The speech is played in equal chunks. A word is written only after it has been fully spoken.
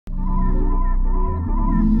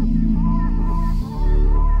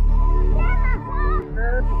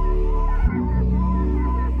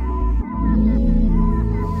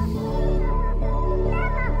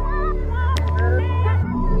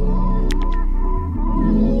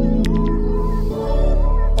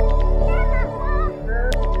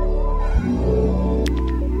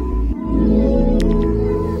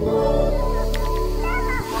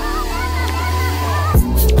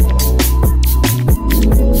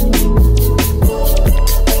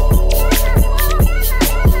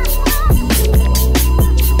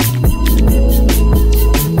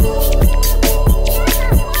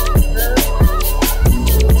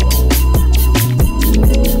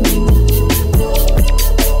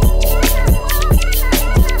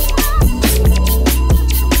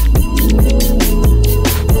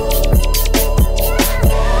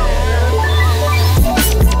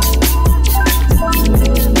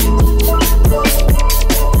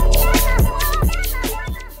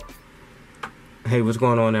Hey, what's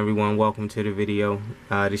going on, everyone? Welcome to the video.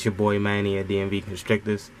 This your boy Manny at DMV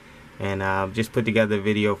Constrictors, and just put together a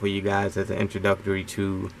video for you guys as an introductory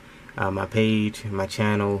to my page, my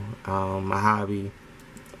channel, my hobby,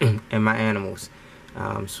 and my animals.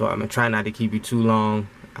 So I'm gonna try not to keep you too long.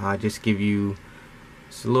 Just give you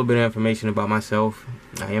just a little bit of information about myself.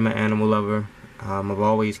 I am an animal lover. I've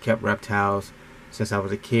always kept reptiles since I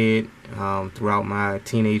was a kid, throughout my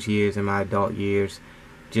teenage years and my adult years.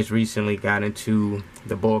 Just recently got into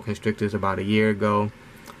the boa constrictors about a year ago,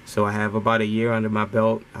 so I have about a year under my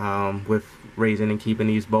belt with raising and keeping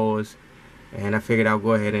these boas, and I figured I'll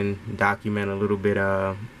go ahead and document a little bit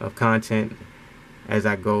of content as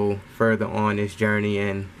I go further on this journey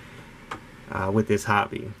and with this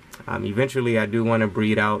hobby. Eventually I do want to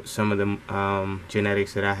breed out some of the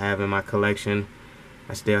genetics that I have in my collection.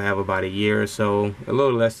 I still have about a year or so, a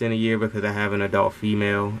little less than a year, because I have an adult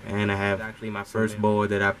female, and I have actually my first boa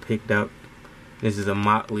that I picked up. This is a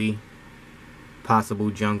motley possible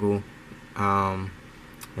jungle, and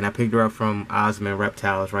I picked her up from Osmond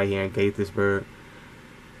Reptiles right here in Gaithersburg,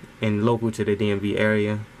 and local to the DMV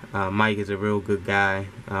area. Mike is a real good guy,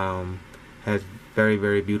 has very,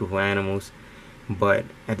 very beautiful animals. But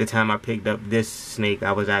at the time I picked up this snake,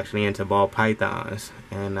 I was actually into ball pythons,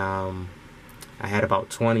 and I had about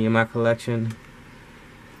 20 in my collection,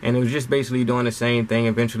 and it was just basically doing the same thing,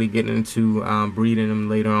 eventually getting into breeding them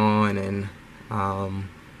later on, and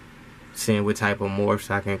seeing what type of morphs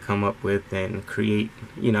I can come up with and create,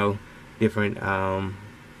 you know, different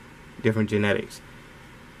genetics.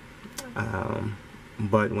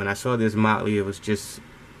 But when I saw this motley, it was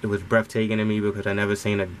breathtaking to me, because I never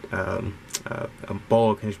seen a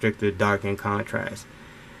boa constrictor dark in contrast.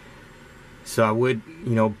 So I would,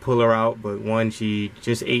 you know, pull her out, but one, she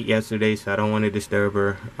just ate yesterday, so I don't want to disturb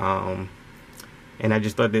her. And I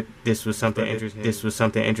just thought that this was something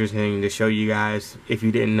interesting to show you guys. If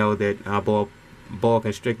you didn't know that boa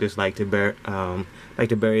constrictors like to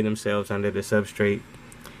bury themselves under the substrate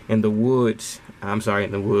in the woods. I'm sorry,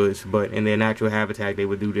 in the woods, but in their natural habitat, they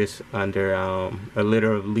would do this under a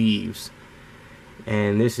litter of leaves.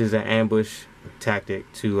 And this is an ambush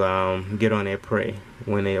tactic to get on their prey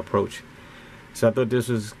when they approach. So I thought this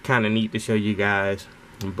was kind of neat to show you guys.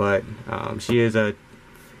 But she is a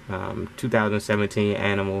 2017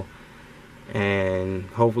 animal, and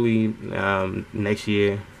hopefully next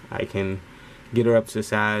year I can get her up to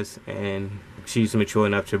size and she's mature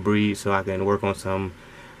enough to breed, so I can work on some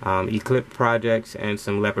eclipse projects and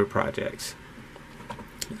some leopard projects.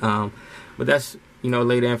 But that's, you know,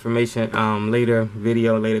 later information, later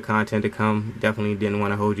video, later content to come. Definitely didn't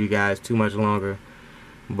want to hold you guys too much longer,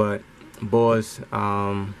 but boas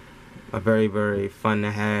are very, very fun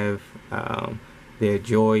to have. They're a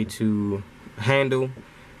joy to handle,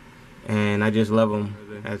 and I just love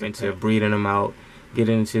them. As into breeding them out,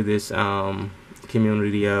 getting into this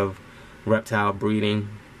community of reptile breeding.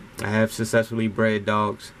 I have successfully bred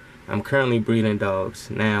dogs. I'm currently breeding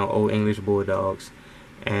dogs now, Old English Bulldogs,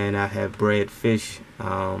 and I have bred fish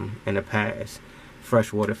in the past,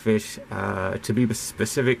 freshwater fish, to be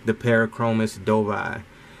specific, the Parachromis dovi,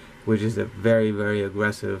 which is a very, very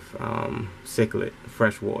aggressive cichlid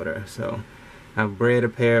freshwater. So I've bred a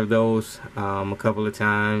pair of those a couple of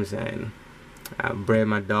times, and I've bred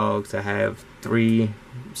my dogs. I have 3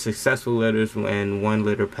 successful litters and 1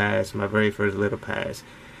 litter pass, my very first litter pass.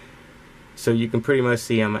 So you can pretty much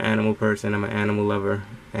see I'm an animal person, I'm an animal lover,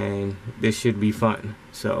 and this should be fun.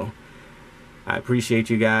 So I appreciate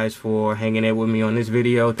you guys for hanging in with me on this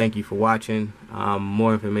video. Thank you for watching.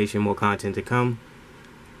 More information, more content to come.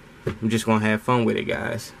 I'm just gonna have fun with it,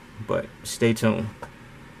 guys, but stay tuned.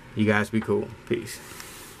 You guys be cool. Peace.